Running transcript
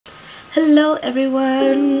Hello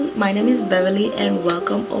everyone, my name is Beverly and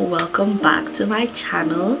welcome back to my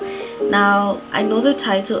channel. Now I know the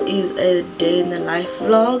title is a day in the life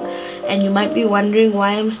vlog and you might be wondering why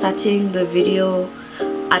I'm starting the video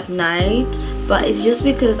at night, but it's just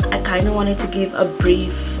because I kind of wanted to give a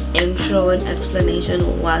brief intro and explanation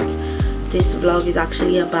of what this vlog is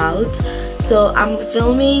actually about. So I'm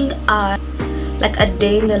filming like a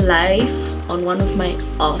day in the life on one of my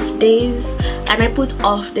off days, and I put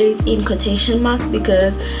off days in quotation marks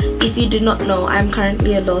because if you do not know, I'm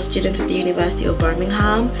currently a law student at the University of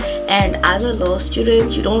Birmingham, and as a law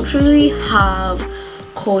student you don't really have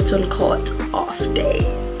quote-unquote off days.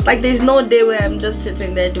 Like there's no day where I'm just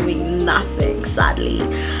sitting there doing nothing, sadly.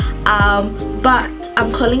 But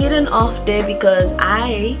I'm calling it an off day because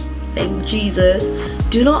I, thank Jesus,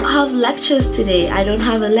 do not have lectures today. I don't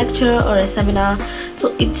have a lecture or a seminar,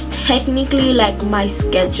 so it's technically like my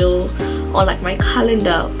schedule or like my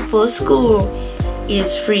calendar for school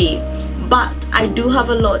is free, but I do have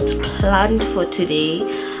a lot planned for today.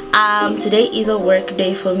 Today is a work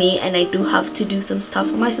day for me and I do have to do some stuff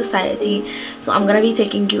for my society, so I'm gonna be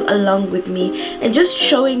taking you along with me and just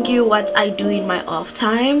showing you what I do in my off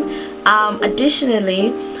time.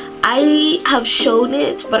 Additionally, I have shown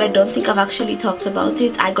it but I don't think I've actually talked about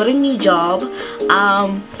it. I got a new job,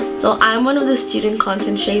 so I'm one of the student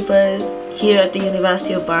content shapers here at the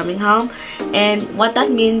University of Birmingham, and what that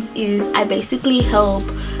means is I basically help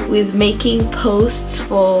with making posts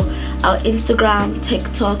for our Instagram,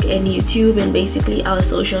 TikTok and YouTube, and basically our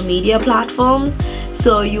social media platforms.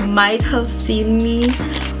 So you might have seen me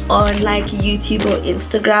on like YouTube or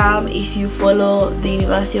Instagram if you follow the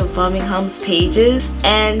University of Birmingham's pages,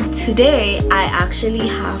 and today I actually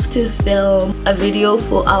have to film a video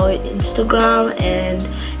for our Instagram, and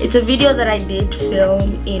it's a video that I did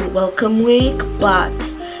film in Welcome Week, but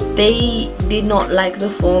they did not like the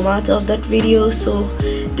format of that video, so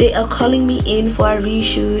they are calling me in for a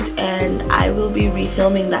reshoot, and I will be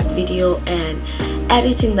refilming that video and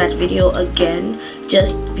editing that video again,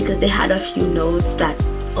 just because they had a few notes that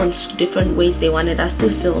on different ways they wanted us to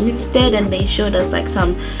film instead, and they showed us like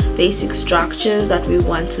some basic structures that they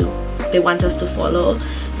want us to follow,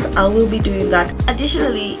 so I will be doing that.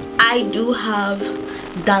 Additionally, I do have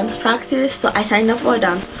dance practice, so I signed up for a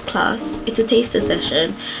dance class. It's a taster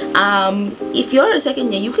session. If you're a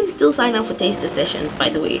second year, you can still sign up for taster sessions, by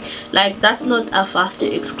the way. Like that's not a first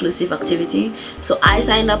year exclusive activity, so I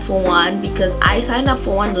signed up for one because I signed up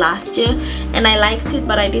for one last year and I liked it,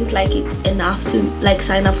 but I didn't like it enough to like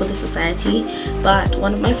sign up for the society. But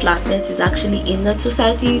one of my flatmates is actually in that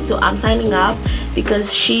society, so I'm signing up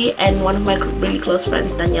because she and one of my really close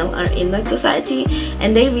friends, Danielle, are in that society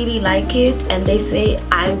and they really like it, and they say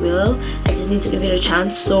I just need to give it a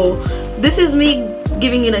chance. So this is me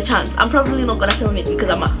giving it a chance. I'm probably not gonna film it because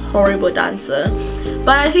I'm a horrible dancer,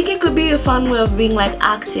 but I think it could be a fun way of being like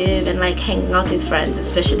active and like hanging out with friends,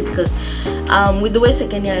 especially because with the way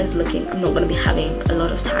second year is looking, I'm not gonna be having a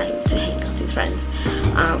lot of time to hang out with friends.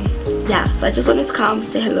 Yeah, so I just wanted to come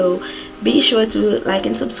say hello. Be sure to like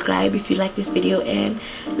and subscribe if you like this video, and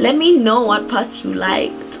let me know what parts you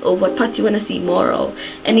liked or what parts you want to see more of,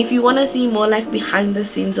 and if you want to see more like behind the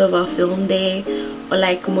scenes of our film day or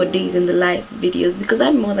like more days in the life videos, because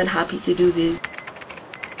I'm more than happy to do this.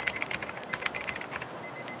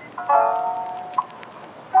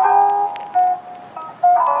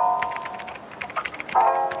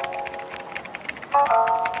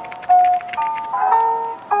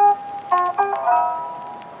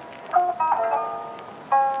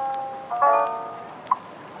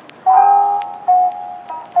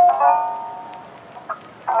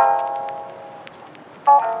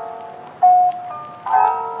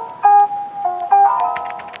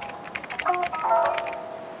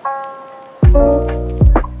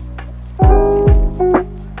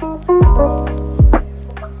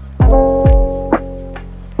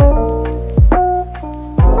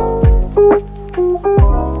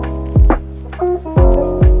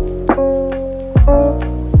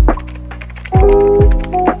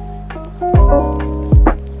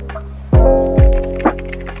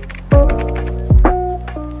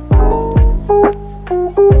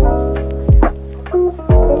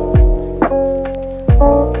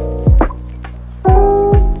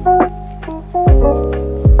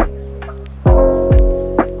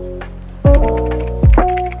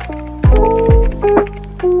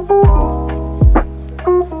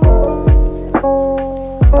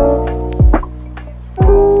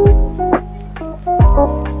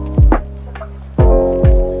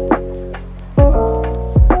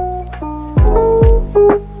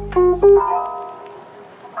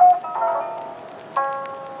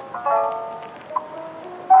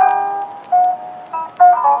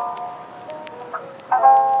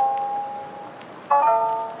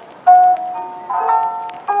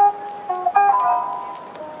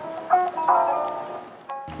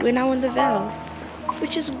 we're now in the Vale,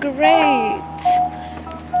 which is great.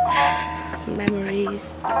 Memories.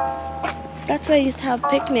 That's why I used to have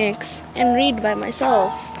picnics and read by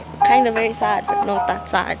myself. Kind of very sad, but not that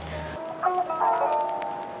sad.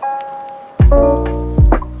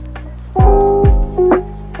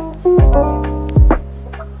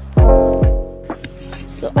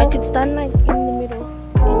 So I could stand like in the middle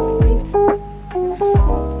and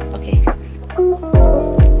point. Okay.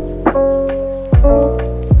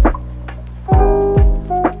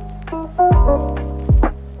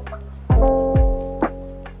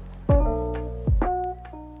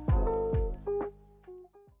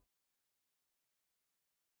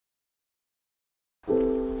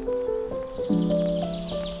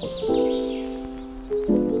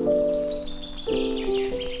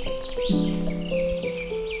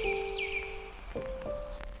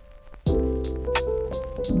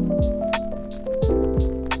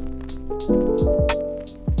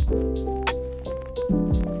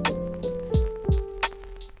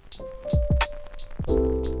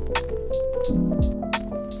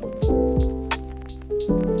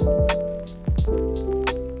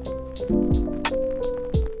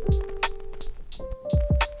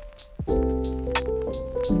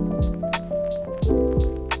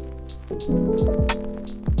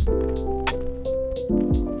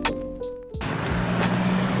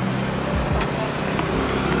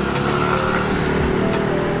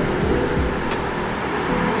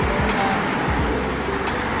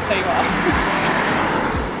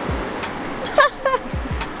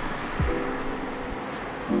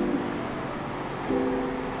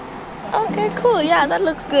 Okay, cool. Yeah, that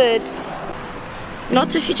looks good. Not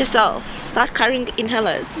to feed yourself, start carrying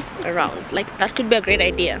inhalers around. Like, that could be a great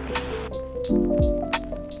idea.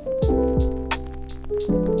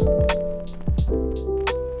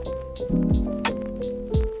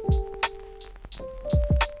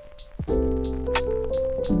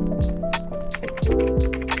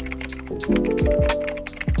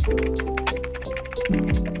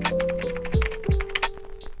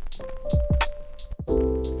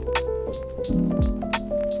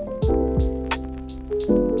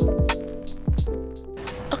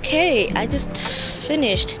 Okay, I just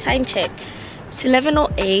finished. Time check. It's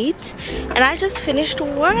 11:08 and I just finished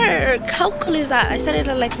work. How cool is that? I started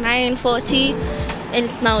at like 9:40 and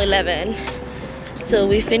it's now 11. So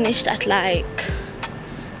we finished at like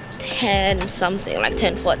 10 something, like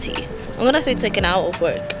 10:40. I'm gonna say it's like an hour of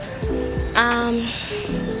work.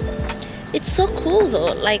 It's so cool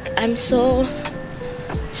though. Like, I'm so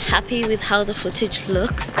happy with how the footage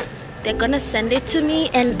looks. They're gonna send it to me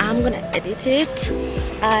and I'm gonna edit it,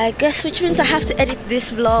 I guess, which means I have to edit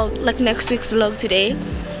this vlog, like next week's vlog, today.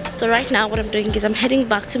 So right now what I'm doing is I'm heading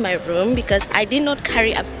back to my room because I did not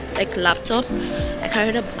carry a like laptop. I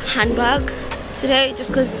carried a handbag today just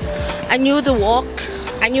because I knew the walk,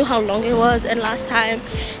 I knew how long it was, and last time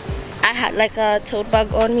I had like a tote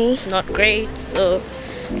bag on me, not great. So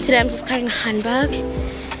today I'm just carrying a handbag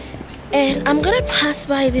and I'm gonna pass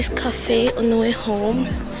by this cafe on the way home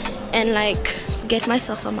and like get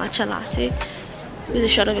myself a matcha latte with a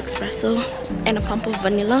shot of espresso and a pump of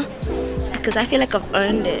vanilla because I feel like I've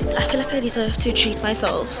earned it. I feel like I deserve to treat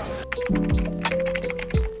myself.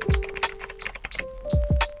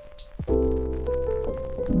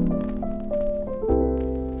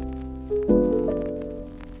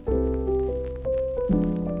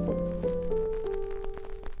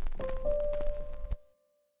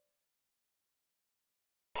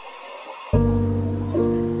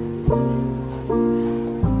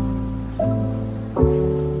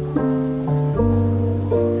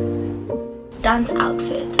 Dance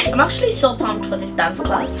outfit. I'm actually so pumped for this dance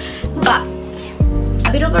class, but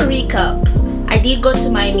a bit of a recap. I did go to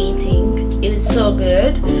my meeting. It was so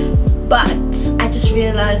good, but I just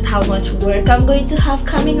realized how much work I'm going to have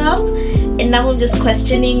coming up, and now I'm just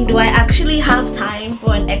questioning, do I actually have time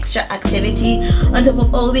for an extra activity on top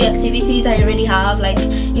of all the activities I already have, like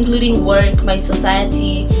including work, my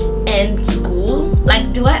society, and school?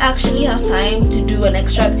 Like, do I actually have time to do an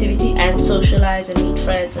extra activity and socialize and meet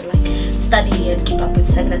friends and like study and keep up with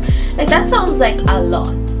seminars? Like, that sounds like a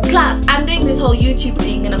lot. Plus, I'm doing this whole YouTube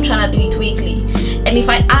thing and I'm trying to do it weekly, and if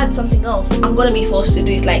I add something else, I'm gonna be forced to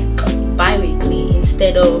do it like bi-weekly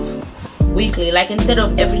instead of weekly. Like, instead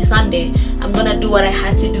of every Sunday, I'm gonna do what I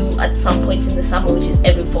had to do at some point in the summer, which is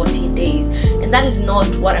every 14 days, and that is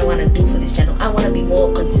not what I want to do for this channel. I want to be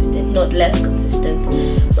more consistent, not less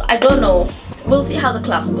consistent. So I don't know, we'll see how the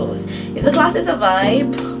class goes. If the class is a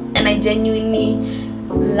vibe and I genuinely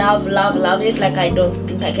love it, like I don't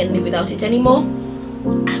think I can live without it anymore,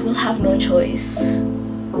 I will have no choice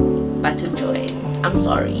but to join. I'm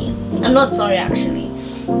sorry. I'm not sorry actually.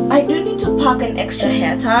 I do need to pack an extra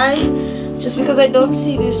hair tie just because I don't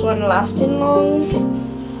see this one lasting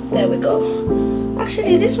long. There we go.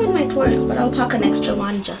 Actually, this one might work, but I'll pack an extra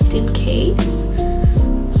one just in case.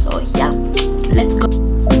 So yeah, let's go.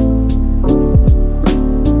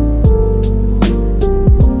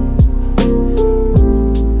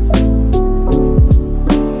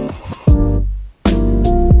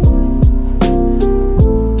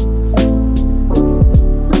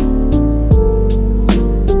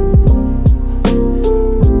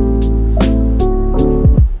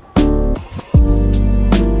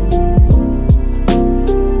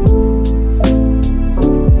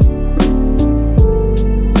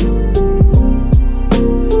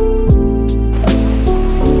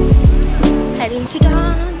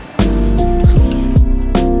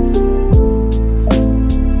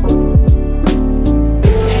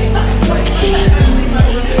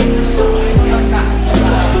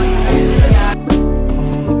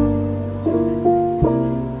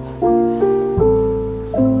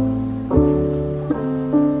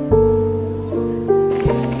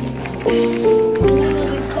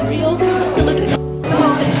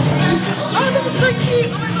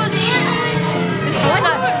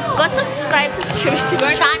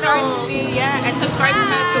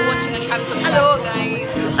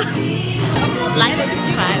 Like and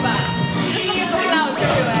subscribe.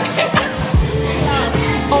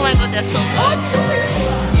 Oh my god, that's so good.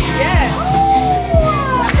 Yeah.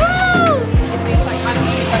 Oh, it seems like I'm the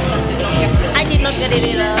only person that did not get it. I did not get it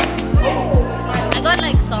either. I got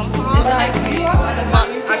like some. It's like,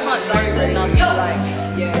 I can't dance it enough. Like,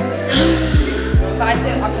 yeah. But I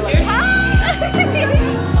feel like.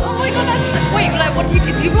 Oh my god, that's. Wait, like, what do you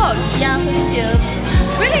do? Do you vlog? Yeah, YouTube.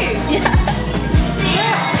 Really? Yeah.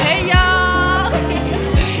 Hey y'all!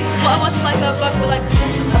 What was like a vlog for like a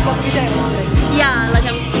vlog every day or something? Yeah, like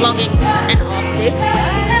I'm vlogging an off day.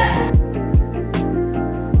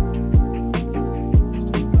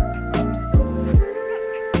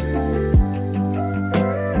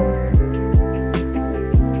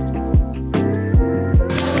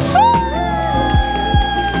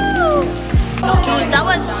 That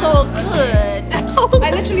was so good.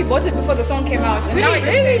 I literally bought it before the song came out, and now I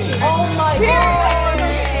just ate it. Oh my god!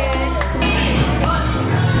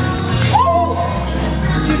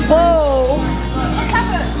 Whoa! What's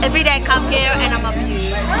happened? Every day I come here and I'm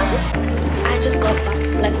abused. I just got back,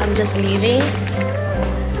 like I'm just leaving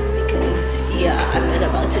because yeah, I'm not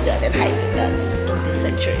about to do an hyper dance in this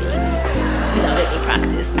century without any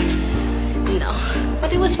practice. No,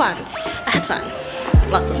 but it was fun. I had fun,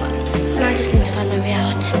 lots of fun, and I just need to find my way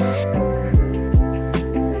out.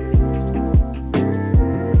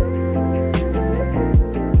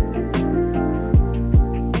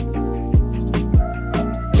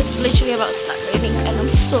 Literally about to start raining and I'm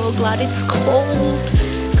so glad it's cold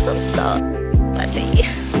because I'm so sweaty.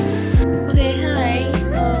 Okay, hi,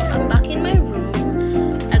 so I'm back in my room.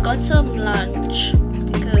 I got some lunch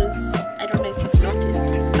because I don't know if you've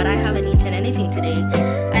noticed, but I haven't eaten anything today.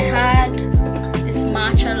 I had this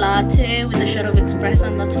matcha latte with a shot of espresso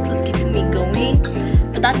and that's what was keeping me going,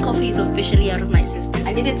 but that coffee is officially out of my system.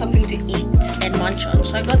 I needed something to eat and munch on,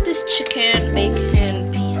 so I got this chicken,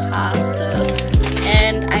 bacon, pasta,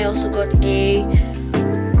 and I also got a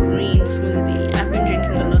green smoothie. I've been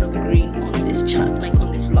drinking a lot of green on this chat, like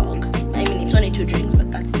on this vlog. I mean, it's only 2 drinks,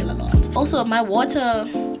 but that's still a lot. Also,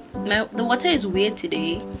 the water is weird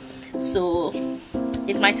today, so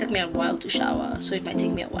it might take me a while to shower, so it might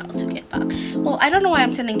take me a while to get back. Well, I don't know why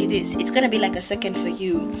I'm telling you this. It's gonna be like a second for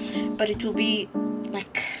you, but it will be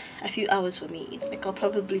like a few hours for me. Like I'll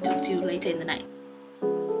probably talk to you later in the night.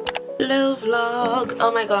 Hello vlog.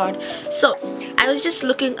 Oh my god, so I was just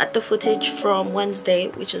looking at the footage from Wednesday,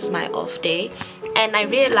 which was my off day, and I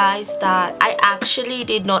realized that I actually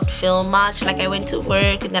did not film much. Like I went to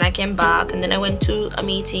work and then I came back, and then I went to a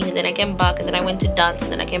meeting and then I came back, and then I went to dance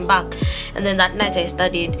and then I came back, and then that night I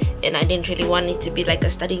studied, and I didn't really want it to be like a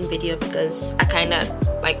studying video because I kind of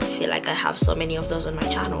like feel like I have so many of those on my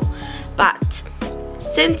channel. But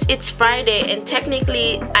since it's Friday and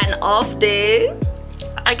technically an off day,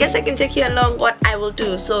 I guess I can take you along what I will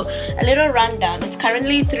do. So a little rundown. It's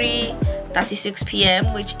currently 3:36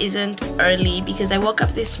 p.m. which isn't early because I woke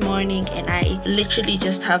up this morning and I literally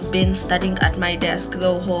just have been studying at my desk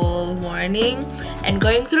the whole morning and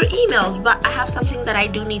going through emails, but I have something that I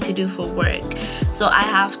do need to do for work, so I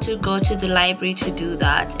have to go to the library to do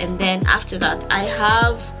that, and then after that I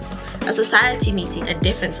have a society meeting, a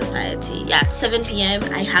different society. Yeah, at 7 p.m.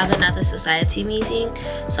 I have another society meeting,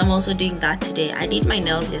 so I'm also doing that today. I did my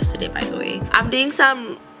nails yesterday, by the way. I'm doing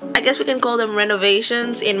some, I guess we can call them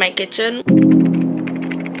renovations in my kitchen.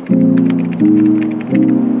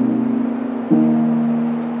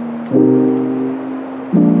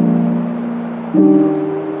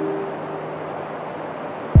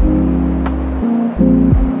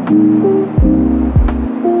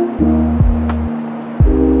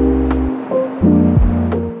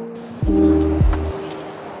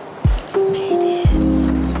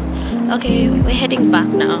 Okay, we're heading back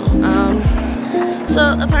now.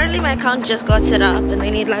 So apparently my account just got set up and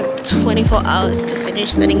they need like 24 hours to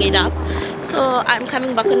finish setting it up. So I'm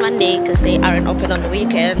coming back on Monday because they aren't open on the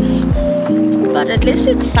weekends. But at least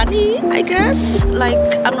it's sunny, I guess. Like,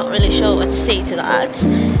 I'm not really sure what to say to that.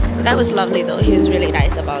 The guy was lovely though, he was really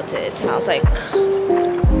nice about it. And I was like,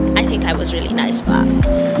 I think I was really nice back.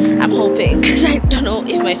 I'm hoping, because I don't know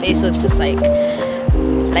if my face was just like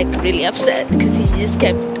really upset, because he just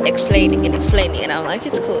kept explaining and explaining, and I'm like,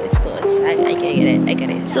 it's cool, I get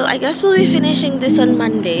it. So I guess we'll be finishing this on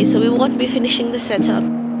Monday, so we won't be finishing the setup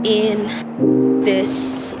in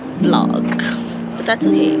this vlog, but that's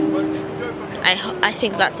okay. I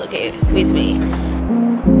think that's okay with me.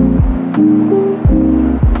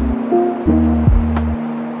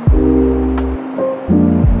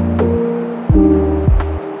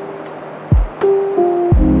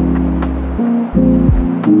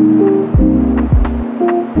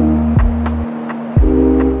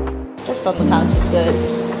 Just on the couch is good.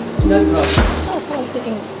 No problem. Oh, someone's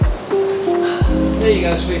cooking. There you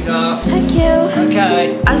go, sweetheart. Thank you.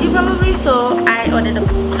 Okay. As you probably saw, I ordered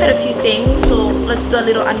quite a few things, so let's do a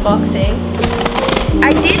little unboxing.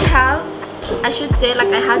 I did have, I should say, like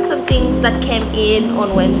I had some things that came in on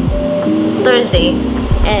Thursday,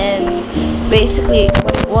 and basically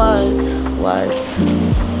what it was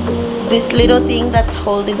this little thing that's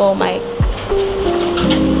holding all my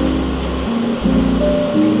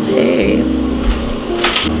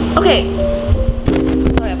okay,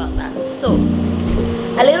 sorry about that. So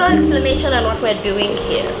a little explanation on what we're doing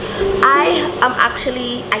here. I am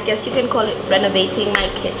actually, I guess you can call it, renovating my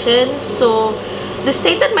kitchen. So the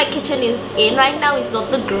state that my kitchen is in right now is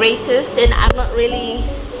not the greatest, and I'm not really,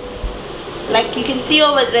 like, you can see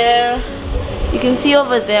over there,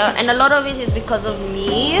 and a lot of it is because of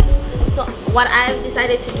me. So what I've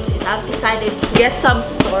decided to do is I've decided to get some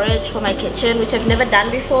storage for my kitchen, which I've never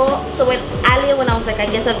done before. So when I was like, I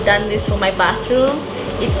guess I've done this for my bathroom,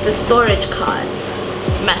 it's the storage cart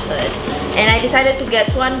method, and I decided to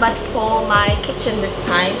get one, but for my kitchen this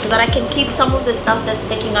time, so that I can keep some of the stuff that's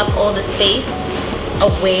taking up all the space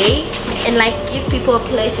away, and like give people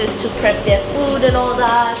places to prep their food and all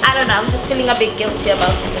that. I don't know, I'm just feeling a bit guilty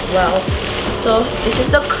about it as well. So this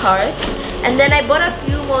is the cart, and then I bought a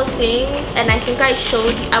few more things, and I think I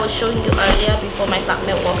was showing you earlier before my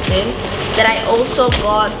flatmate walked in that I also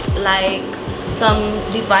got like some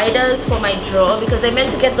dividers for my drawer, because I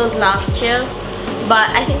meant to get those last year, but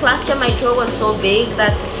I think last year my drawer was so big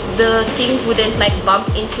that the things wouldn't like bump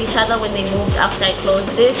into each other when they moved after I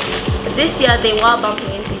closed it. But this year they were bumping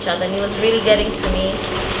into each other, and it was really getting to me,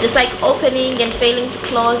 just like opening and failing to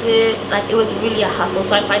close it. Like, it was really a hassle.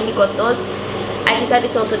 So I finally got those. I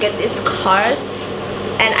decided to also get this cart,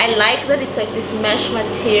 and I like that it's like this mesh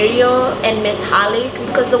material and metallic,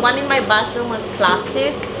 because the one in my bathroom was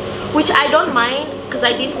plastic, which I don't mind, because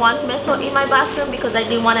I didn't want metal in my bathroom, because I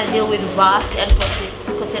didn't want to deal with vast and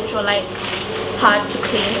potential like hard to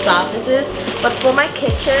clean surfaces. But for my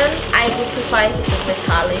kitchen, I would prefer if it was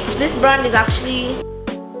metallic. This brand is actually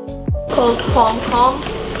called Home.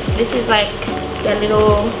 This is like their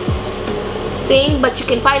little thing, but you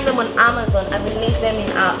can find them on Amazon. I will link them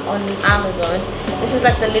on Amazon. This is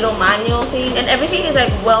like the little manual thing, and everything is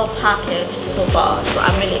like well packaged so far, so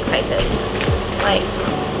I'm really excited. Like,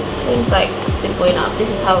 it seems like simple enough. This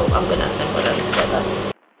is how I'm gonna assemble them together.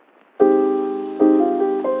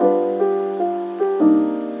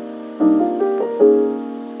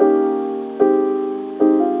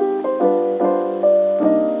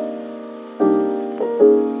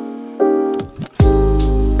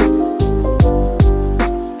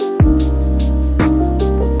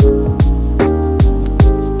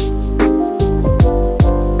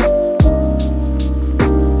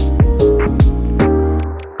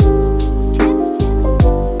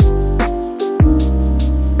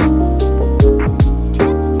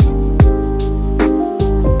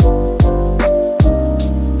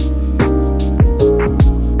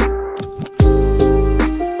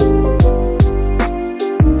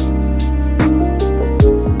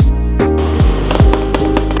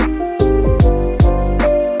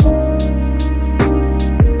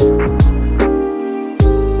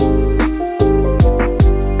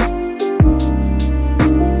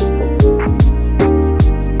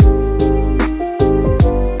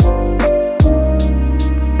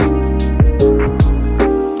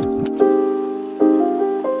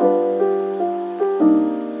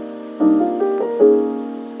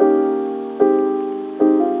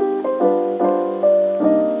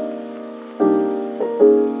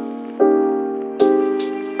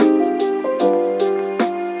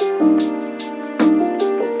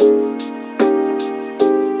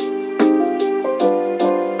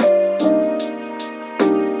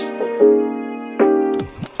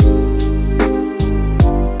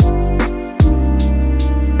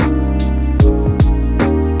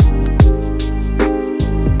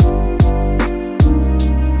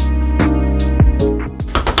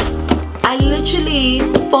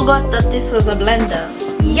 forgot that this was a blender.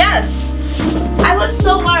 Yes! I was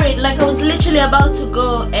so worried, like I was literally about to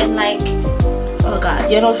go and like, oh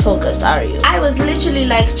god, you're not focused, are you? I was literally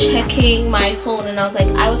like checking my phone and I was like,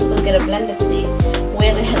 I was supposed to get a blender today.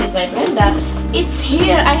 Where the hell is my blender? It's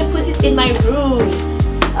here. I put it in my room.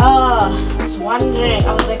 Oh, I was wondering.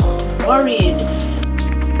 I was like worried.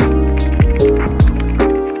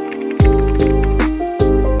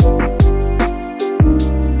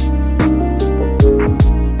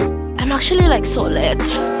 I'm actually like so lit.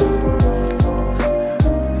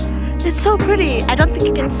 It's so pretty. I don't think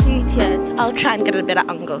you can see it yet. I'll try and get a better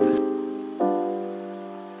angle.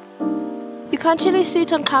 You can't really see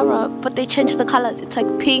it on camera, but they changed the colors. It's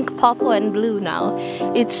like pink, purple and blue now.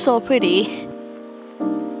 It's so pretty.